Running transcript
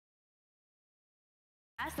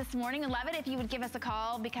This morning. I'd love it if you would give us a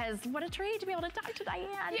call because what a treat to be able to talk to Diane.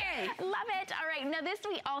 Yay! Love it. All right, now this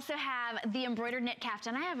we also have the embroidered knit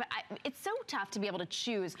caftan. It's so tough to be able to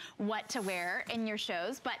choose what to wear in your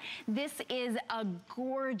shows, but this is a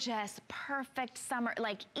gorgeous, perfect summer,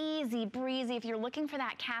 like easy breezy. If you're looking for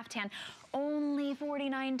that caftan, only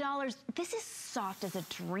 $49. This is soft as a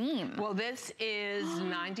dream. Well, this is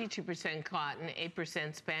 92% cotton,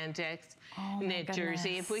 8% spandex, knit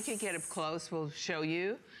jersey. If we could get up close, we'll show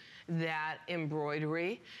you that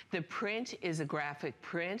embroidery. The print is a graphic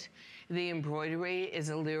print. The embroidery is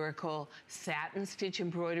a lyrical satin stitch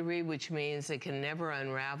embroidery, which means it can never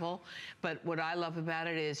unravel. But what I love about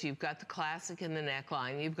it is you've got the classic in the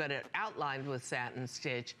neckline. You've got it outlined with satin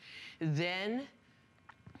stitch. Then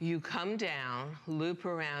you come down, loop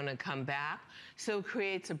around, and come back. So it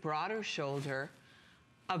creates a broader shoulder,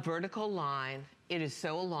 a vertical line. It is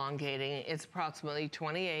so elongating. It's approximately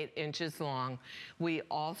 28 inches long. We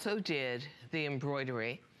also did the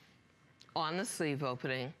embroidery on the sleeve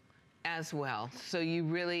opening as well. So you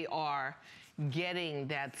really are getting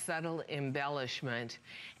that subtle embellishment.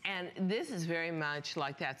 And this is very much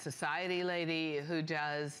like that society lady who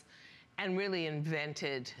does and really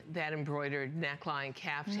invented that embroidered neckline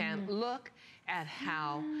caftan. Look at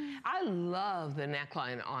how, I love the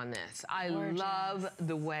neckline on this. I love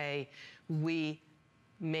the way we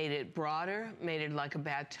made it broader, made it like a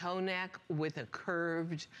bateau neck with a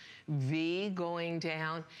curved V going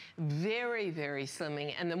down. Very, very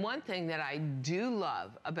slimming. And the one thing that I do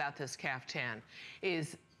love about this caftan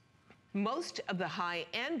is most of the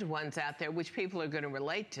high-end ones out there, which people are going to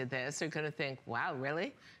relate to this, are going to think, wow,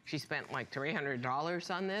 really? She spent like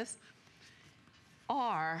 $300 on this?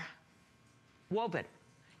 Are woven.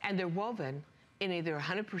 And they're woven in either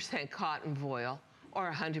 100% cotton voile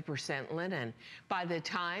or 100% linen. By the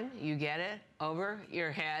time you get it over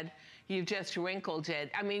your head, you've just wrinkled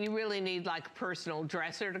it. I mean, you really need like a personal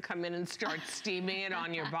dresser to come in and start steaming it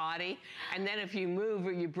on your body. And then if you move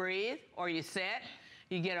or you breathe or you sit,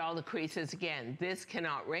 you get all the creases again. This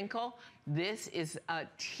cannot wrinkle. This is a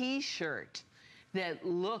t-shirt that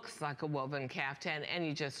looks like a woven caftan, and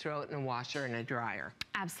you just throw it in a washer and a dryer.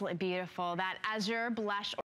 Absolutely beautiful. That azure blush